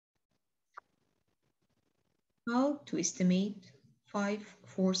How to estimate 5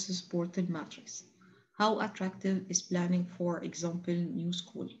 forces portal matrix. How attractive is planning, for example, new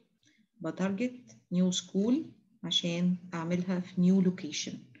school. بتارجت new school عشان أعملها في new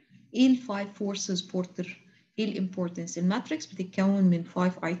location. إيه ال 5 forces portal؟ إيه الimportance؟ الماتريكس بتتكون من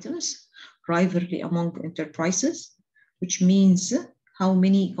 5 items. Rivalry among enterprises, which means how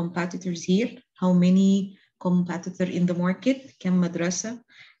many competitors here, how many competitor in the market, كم مدرسة،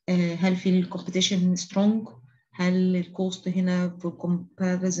 هل في الكومبيتيشن strong، هل الكوست هنا في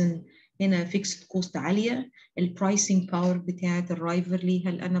comparison هنا fixed cost عالية، البرايسنج باور بتاعة الرايفرلي،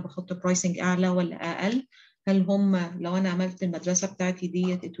 هل أنا بحط برايسنج أعلى ولا أقل، هل هم لو أنا عملت المدرسة بتاعتي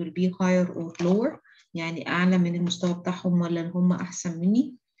ديت it will be higher or lower، يعني أعلى من المستوى بتاعهم ولا هم أحسن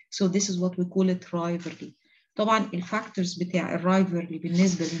مني. So this is what we call it rivalry. طبعا الفاكتورز بتاع الرايفرلي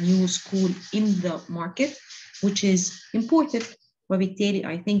بالنسبة لنيو سكول in the market which is important.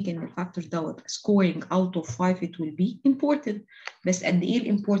 وبالتالي I think إن الفاكتور دوت scoring out of 5 it will be important. بس قد إيه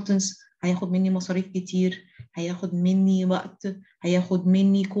الامبورتنس؟ هياخد مني مصاريف كتير، هياخد مني وقت، هياخد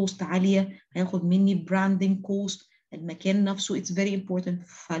مني كوست عالية، هياخد مني براندنج كوست، المكان نفسه it's very important.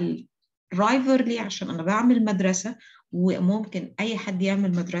 فالرايفرلي عشان أنا بعمل مدرسة وممكن أي حد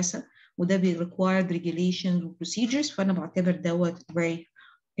يعمل مدرسة وده بي required regulations و procedures، فأنا بعتبر دوت very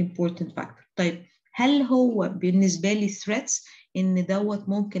important factor. طيب هل هو بالنسبة لي threats إن دوت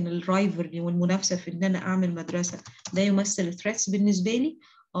ممكن الرايفرلي والمنافسة في إن أنا أعمل مدرسة ده يمثل threats بالنسبة لي؟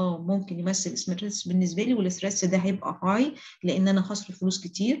 ممكن يمثل ثريتس بالنسبه لي، والثريتس ده هيبقى هاي لان انا هصرف فلوس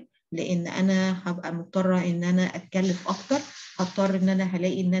كتير، لان انا هبقى مضطره ان انا اتكلف اكتر، هضطر ان انا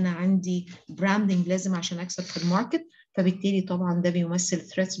هلاقي ان انا عندي براندنج لازم عشان اكسب في الماركت، فبالتالي طبعا ده بيمثل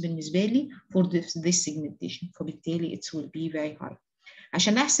ثريتس بالنسبه لي for this segmentation، فبالتالي it will be very high.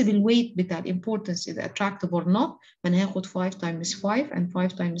 عشان احسب الويت بتاع الامبورتنس اذا attractive or not، فانا هاخد 5 times 5 and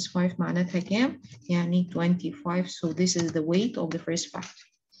 5 times 5 معناتها كام؟ يعني 25. so this is the weight of the first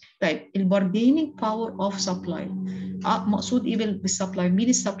factor. طيب البارجيننج باور اوف سبلاير، مقصود ايه بالسبلاير؟ مين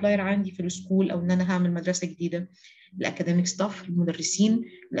السبلاير عندي في السكول او ان انا هعمل مدرسه جديده؟ الاكاديميك ستاف، المدرسين،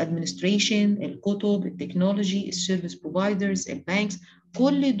 الادمنستريشن، الكتب، التكنولوجي، السيرفيس بروفايدرز، البانكس،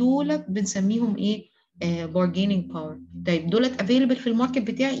 كل دول بنسميهم ايه؟ bargaining power. طيب دولت available في الماركت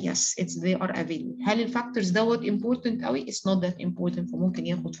بتاعي؟ yes it's they are available. هل الفاكتورز دوت important قوي؟ it's not that important. فممكن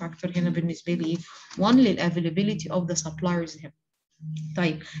ياخد فاكتور هنا بالنسبه لي 1 للavailability of the suppliers هنا.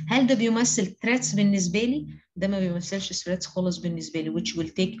 طيب هل ده بيمثل threats بالنسبة لي؟ ده ما بيمثلش threats خالص بالنسبة لي which will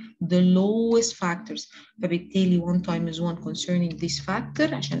take the lowest factors. فبالتالي 1 times 1 concerning this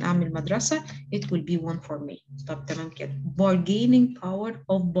factor عشان أعمل مدرسة it will be 1 for me. طب تمام كده. bargaining power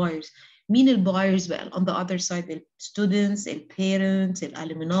of buyers. مين البايرز بقى؟ on the other side ال students, ال parents, ال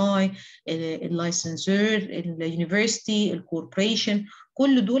alumni, ال licensor, ال university, ال corporation،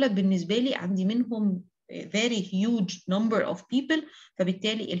 كل دول بالنسبة لي عندي منهم very huge number of people،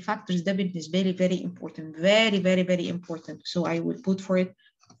 فبالتالي الفاكتورز ده بالنسبه لي very important very very very important. so I will put for it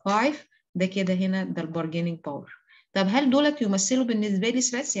 5. ده كده هنا ده البارجيننج باور. طب هل دولت يمثلوا بالنسبه لي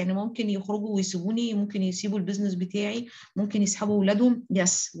ثريتس؟ يعني ممكن يخرجوا ويسيبوني، ممكن يسيبوا البيزنس بتاعي، ممكن يسحبوا اولادهم؟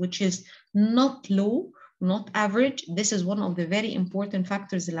 yes which is not low not average. this is one of the very important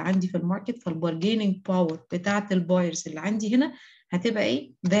factors اللي عندي في الماركت. فالبارجيننج باور بتاعت البايرز اللي عندي هنا هتبقى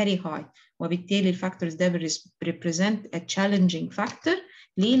ايه؟ very high. وبالتالي الفاكتورز ده represent a challenging factor.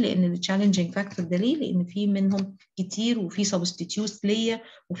 ليه؟ لأن التشالنجينج فاكتور ده ليه؟ لأن في منهم كتير وفي سبستيتيوت ليا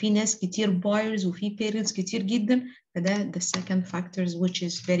وفي ناس كتير بايرز وفي بيرنتس كتير جدا، فده the second factors which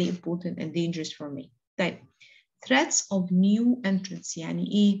is very important and dangerous for me. طيب threats of new entrants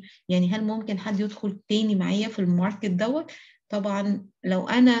يعني إيه؟ يعني هل ممكن حد يدخل تاني معايا في الماركت دوت؟ طبعا لو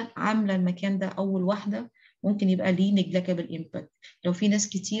أنا عاملة المكان ده أول واحدة ممكن يبقى ليه negligible impact. لو في ناس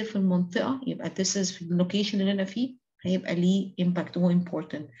كتير في المنطقة يبقى this is في اللوكيشن اللي أنا فيه هيبقى ليه impact و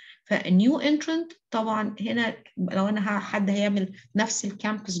important. فالنيو entrant طبعا هنا لو أنا حد هيعمل نفس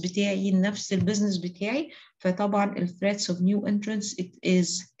الكامبس بتاعي نفس البيزنس بتاعي، فطبعا ال threats of new entrants it is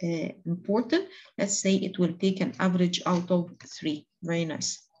important. Let's say it will take an average out of 3. Very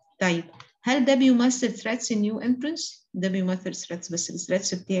nice. طيب هل ده بيمثل threats in new entrants؟ ده بيمثل threats بس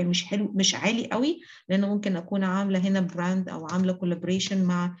الثreats بتاعي مش حلو مش عالي قوي، لأن ممكن أكون عاملة هنا براند أو عاملة collaboration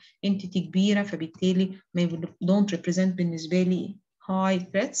مع entity كبيرة، فبالتالي ما don't represent بالنسبة لي high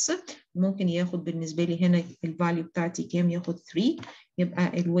threats. ممكن ياخد بالنسبة لي هنا الفاليو بتاعتي كام؟ ياخد 3.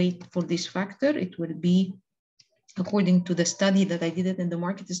 يبقى ال weight for this factor it will be according to the study that I did it in the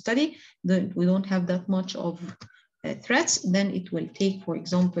market study, we don't have that much of threats, then it will take, for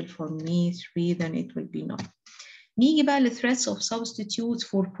example, for me 3, then it will be 9. نيجي بقى threats of substitutes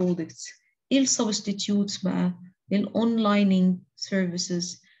for products. ايه substitutes بقى؟ online services,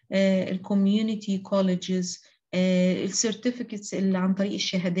 community colleges, السيرتيفيكتس اللي عن طريق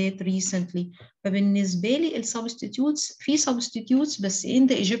الشهادات recently. فبالنسبة لي السبستيتيوتس في substitutes بس in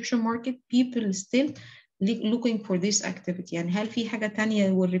the Egyptian market people still looking for this activity. يعني هل في حاجة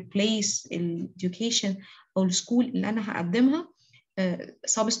تانية will replace education أو السكول اللي أنا هقدمها؟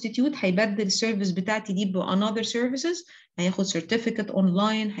 substitute هيبدل السيرفيس بتاعتي دي ب another services، هياخد certificate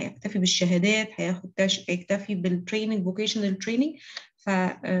online، هيكتفي بالشهادات، هيكتفي بالtraining vocational training. ف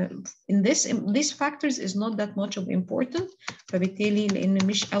in these factors is not that much of important. فبالتالي لأن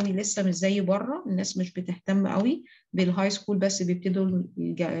مش قوي لسه مش زي بره، الناس مش بتهتم قوي بالهاي سكول بس بيبتدوا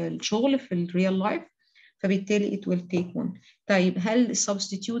الشغل في الريال لايف، فبالتالي it will take one. طيب هل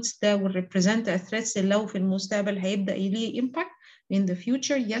substitutes ده will represent a threat لو في المستقبل هيبدأ ليه impact in the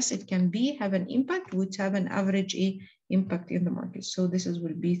future? Yes, it can be have an impact, which have an average impact in the market. So this is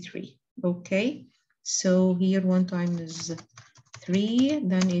will be 3. Okay, so here one time is 3,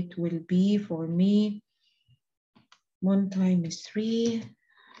 then it will be for me 1 time is 3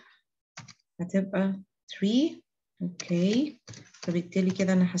 هتبقى 3. اوكي، فبالتالي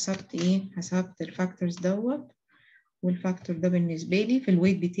كده انا حسبت حسبت الفاكتورز دوت، والفاكتور ده بالنسبه لي في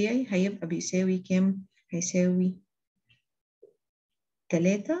الويت بتاعي هيبقى بيساوي كام؟ هيساوي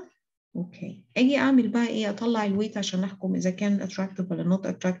 3. اوكي، اجي اعمل بقى اطلع الويت عشان احكم اذا كان attractive ولا not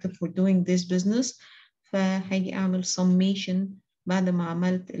attractive for doing this business. فهاجي اعمل summation بعد ما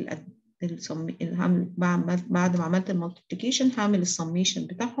عملت بعد ما عملت المالتيبليكيشن هعمل السميشن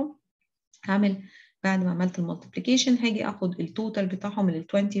بتاعهم. هعمل بعد ما عملت المالتيبليكيشن هاجي اخد التوتال بتاعهم ال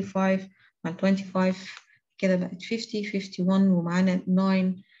 25 مع 25 كده بقت 50 51 ومعانا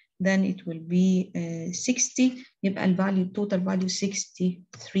 9 then it will be 60. يبقى الفاليو total value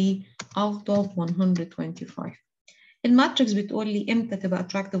 63 out of 125. الماتريكس بتقول لي امتى تبقى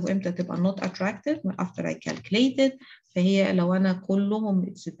attractive وامتى تبقى not attractive after I calculated. فهي لو انا كلهم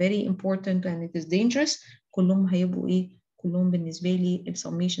it's very important and it is dangerous، كلهم هيبقوا كلهم بالنسبة لي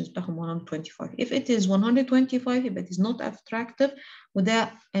السميشنز بتاعهم 125. If it is 125 يبقى it is not attractive،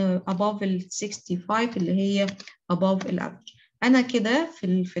 وده above ال 65 اللي هي above ال average. أنا كده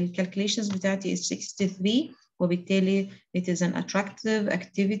في الكالكوليشنز بتاعتي is 63، وبالتالي it is an attractive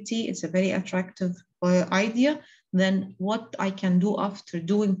activity, it's a very attractive idea. Then what I can do after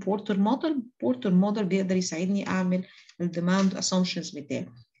doing Porter model بيقدر يساعدني أعمل ال demand assumptions بتاعي.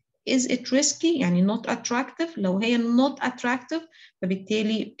 Is it risky؟ يعني not attractive. لو هي not attractive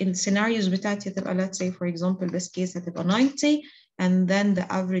فبالتالي السيناريوز بتاعتي هتبقى let's say for example this case هتبقى 90 and then the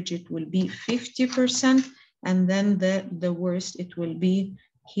average it will be 50% and then the worst it will be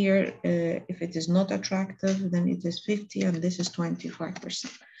here if it is not attractive then it is 50 and this is 25%.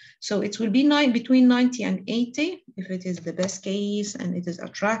 So it will be between 90 and 80 if it is the best case and it is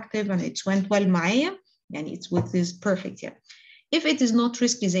attractive and it went well معايا، يعني it's with this perfect. Yeah. If it is not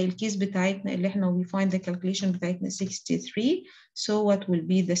risky زي الكيس بتاعتنا اللي احنا we find the calculation بتاعتنا 63. So what will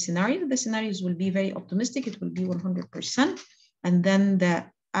be the scenario? The scenarios will be very optimistic. It will be 100%. And then the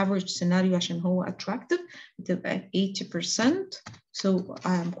average scenario عشان هو attractive بتبقى 80%. So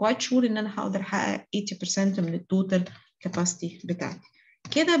I'm quite sure إن أنا هقدر أحقق 80% من التوتال capacity بتاعتي.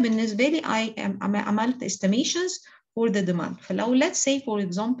 كده بالنسبة لي عملت estimations for the demand. فلو let's say for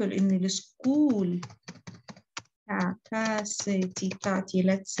example إن السكول capacity بتاعتي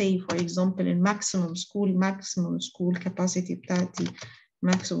let's say for example in maximum school capacity بتاعتي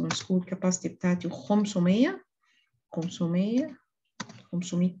بتاعتي 500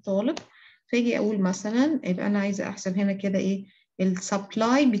 طالب. فاجي اقول مثلا يبقى انا عايزه احسب هنا كده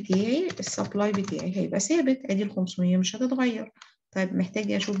السبلاي بتاعي هيبقى ثابت، ادي ال 500 مش هتتغير. طيب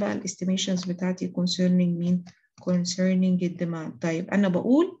محتاجه اشوف بقى الاستيميشنز بتاعتي concerning مين؟ concerning الديماند. طيب انا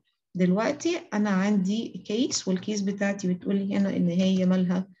بقول دلوقتي أنا عندي كيس والكيس بتاعتي بتقولي هنا إن هي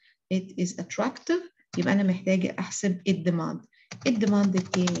مالها it is attractive، يبقى أنا محتاجة أحسب الديماند. الديماند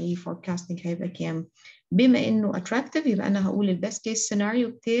بتاعي forecasting هيبقى كام؟ بما إنه attractive يبقى أنا هقول البست كيس سيناريو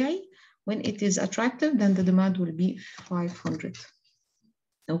بتاعي when it is attractive then the demand will be 500.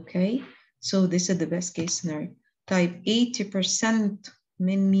 Okay, so this is the best case scenario. طيب 80%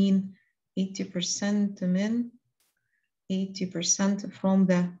 من مين؟ 80% from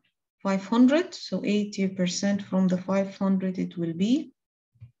the 500, so 80% from the 500 it will be,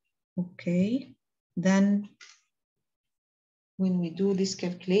 okay, then when we do this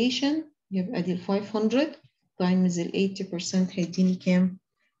calculation يبقى دي 500 times ال 80% هيديني كام؟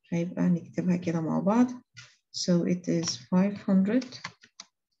 هيبقى نكتبها كده مع بعض. So it is 500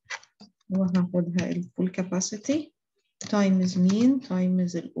 وهاخدها ال full capacity times مين؟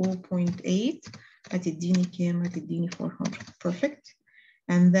 times ال 0.8 هتديني كام؟ هتديني 400. Perfect.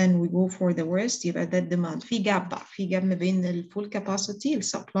 And then we go for the worst. يبقى ده demand. في gap بقى، في gap ما بين ال full capacity ال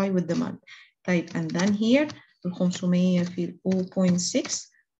supply وال demand. طيب and then here 500 في 0.6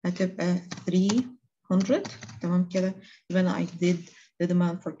 هتبقى 300. تمام كده. يبقى أنا I did the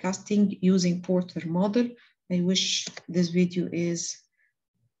demand forecasting using Porter model. I wish this video is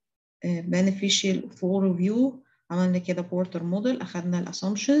beneficial for all of you. عملنا كده Porter model، أخذنا ال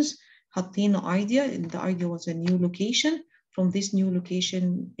assumptions، حطينا idea. The idea was a new location. From this new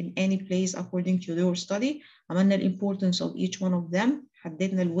location in any place according to your study. عملنا the importance of each one of them.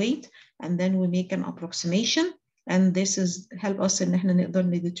 حددنا ال weight and then we make an approximation. And this is help us إن احنا نقدر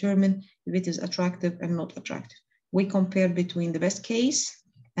determine if it is attractive and not attractive. We compare between the best case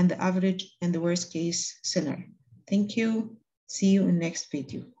and the average and the worst case scenario. Thank you. See you in next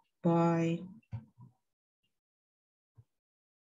video. Bye.